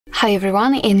Hi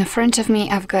everyone, in front of me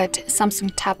I've got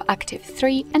Samsung Tab Active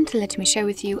 3 and let me share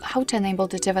with you how to enable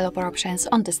the developer options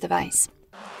on this device.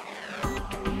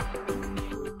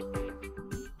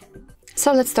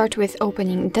 So let's start with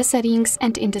opening the settings,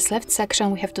 and in this left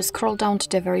section we have to scroll down to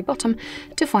the very bottom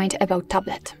to find About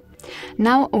Tablet.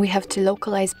 Now we have to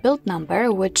localize build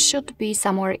number, which should be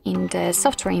somewhere in the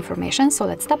software information, so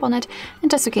let's tap on it,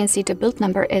 and as you can see the build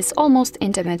number is almost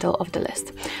in the middle of the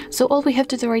list. So all we have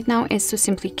to do right now is to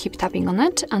simply keep tapping on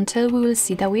it until we will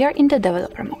see that we are in the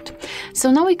developer mode.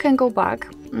 So now we can go back,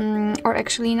 or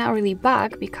actually not really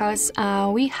back, because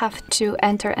we have to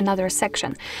enter another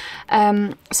section.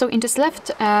 So in this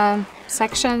left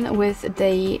section with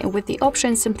the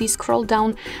options, simply scroll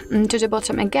down to the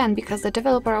bottom again, because the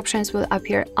developer options will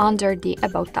appear under the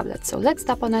About Tablet. So let's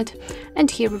tap on it,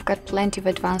 and here we've got plenty of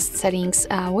advanced settings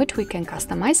which we can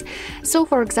customize. So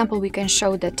for example, we can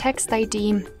show the text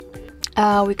ID.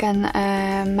 We can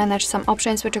manage some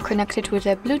options which are connected with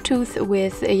Bluetooth,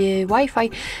 with Wi-Fi.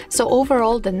 So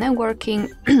overall, the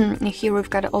networking. Here we've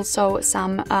got also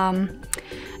some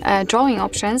drawing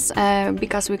options,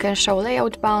 because we can show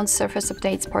layout bounds, surface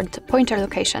updates, pointer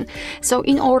location. So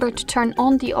in order to turn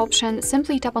on the option,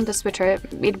 simply tap on the switcher.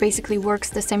 It basically works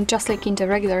the same just like in the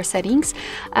regular settings,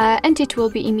 and it will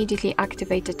be immediately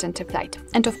activated and applied.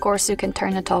 And of course you can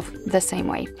turn it off the same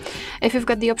way. If you've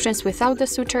got the options without the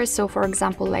switcher, so for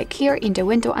example like here in the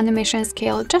window animation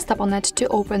scale, just tap on it to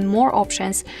open more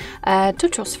options to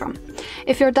choose from.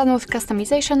 If you're done with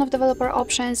customization of developer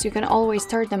options, you can always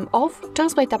turn them off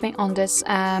just by tapping on this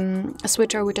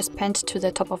switcher, which is pinned to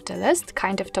the top of the list,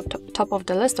 kind of top of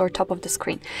the list or top of the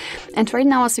screen. And right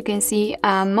now, as you can see,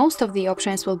 most of the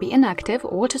options will be inactive.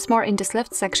 What is more, in this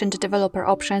left section, the developer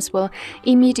options will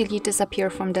immediately disappear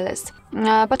from the list.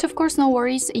 But of course, no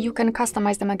worries, you can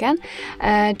customize them again.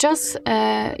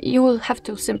 You will have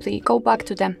to simply go back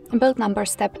to the build number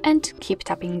step and keep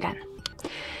tapping again.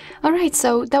 Alright,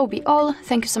 so that will be all.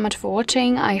 Thank you so much for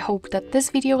watching. I hope that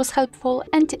this video was helpful,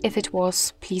 and if it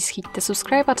was, please hit the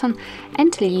subscribe button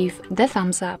and leave the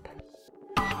thumbs up.